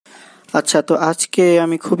আচ্ছা, তো আজকে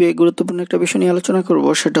আমি খুবই গুরুত্বপূর্ণ একটা বিষয় নিয়ে আলোচনা করব,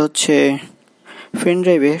 সেটা হচ্ছে পেন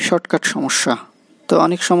ড্রাইভে শর্টকাট সমস্যা। তো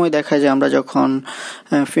অনেক সময় দেখা যায় আমরা যখন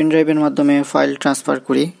পেন ড্রাইভের মাধ্যমে ফাইল ট্রান্সফার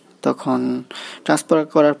করি, তখন ট্রান্সফার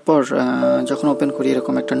করার পর যখন ওপেন করি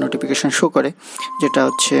এরকম একটা নোটিফিকেশান শো করে, যেটা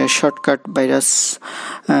হচ্ছে শর্টকাট ভাইরাস।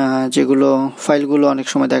 যেগুলো ফাইলগুলো অনেক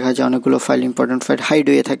সময় দেখা যায় অনেকগুলো ফাইল, ইম্পর্টেন্ট ফাইল হাইড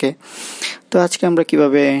হয়ে থাকে। তো আজকে আমরা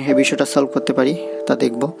কিভাবে এই বিষয়টা সলভ করতে পারি তা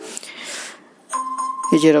দেখব।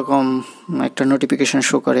 এই যে এরকম একটা নোটিফিকেশান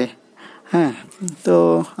শো করে, হ্যাঁ। তো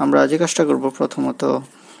আমরা যে কাজটা করব, প্রথমত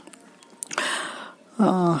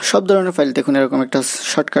সব ধরনের ফাইল দেখুন এরকম একটা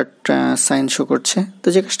শর্টকাট সাইন শো করছে। তো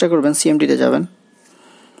যে কাজটা করবেন, সিএমডিতে যাবেন।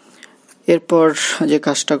 এরপর যে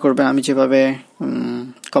কাজটা করবেন, আমি যেভাবে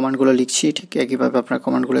কমান্ডগুলো লিখছি ঠিক একইভাবে আপনার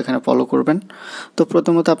কমান্ডগুলো এখানে ফলো করবেন। তো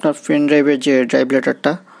প্রথমত আপনার পেন ড্রাইভের যে ড্রাইভ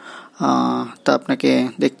লেটারটা তা আপনাকে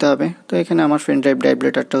দেখতে হবে। তো এখানে আমার পেন ড্রাইভ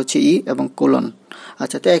লেটারটা হচ্ছে ই এবং কোলন।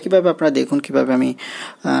 আচ্ছা, তো একইভাবে আপনারা দেখুন কীভাবে আমি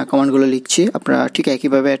কমান্ডগুলো লিখছি, আপনারা ঠিক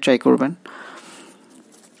একইভাবে ট্রাই করবেন।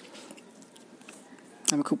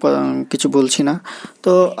 আমি খুব কিছু বলছি না।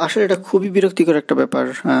 তো আসলে এটা খুবই বিরক্তিকর একটা ব্যাপার,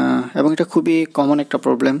 এবং এটা খুবই কমন একটা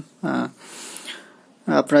প্রবলেম।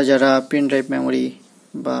 আপনারা যারা পেন ড্রাইভ মেমোরি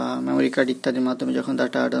বা মেমোরি কার্ড ইত্যাদির মাধ্যমে যখন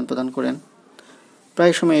ডাটা আদান প্রদান করেন,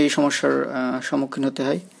 প্রায় সময় এই সমস্যার সম্মুখীন হতে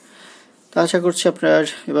হয়। তো আশা করছি আপনার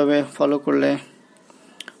এভাবে ফলো করলে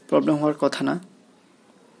প্রবলেম হওয়ার কথা না।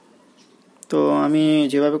 তো আমি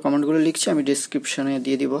যেভাবে কমেন্টগুলো লিখছি আমি ডেসক্রিপশনে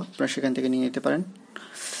দিয়ে দিব, আপনারা সেখান থেকে নিয়ে নিতে পারেন।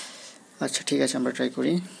 আচ্ছা, ঠিক আছে, আমরা ট্রাই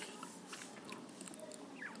করি।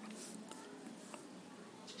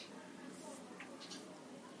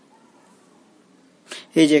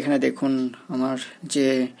 এই যে এখানে দেখুন আমার যে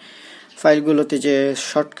ফাইলগুলোতে যে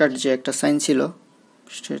শর্টকাট যে একটা সাইন ছিল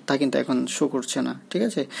তা কিন্তু এখন শো করছে না। ঠিক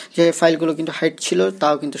আছে, যে ফাইলগুলো কিন্তু হাইড ছিল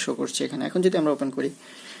তাও কিন্তু শো করছে এখানে। এখন যদি আমরা ওপেন করি,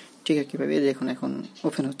 ঠিক আছে, কীভাবে দেখুন এখন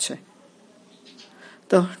ওপেন হচ্ছে।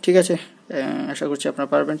 তো ঠিক আছে, আশা করছি আপনারা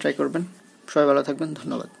পারবেন, ট্রাই করবেন। সবাই ভালো থাকবেন,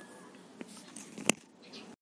 ধন্যবাদ।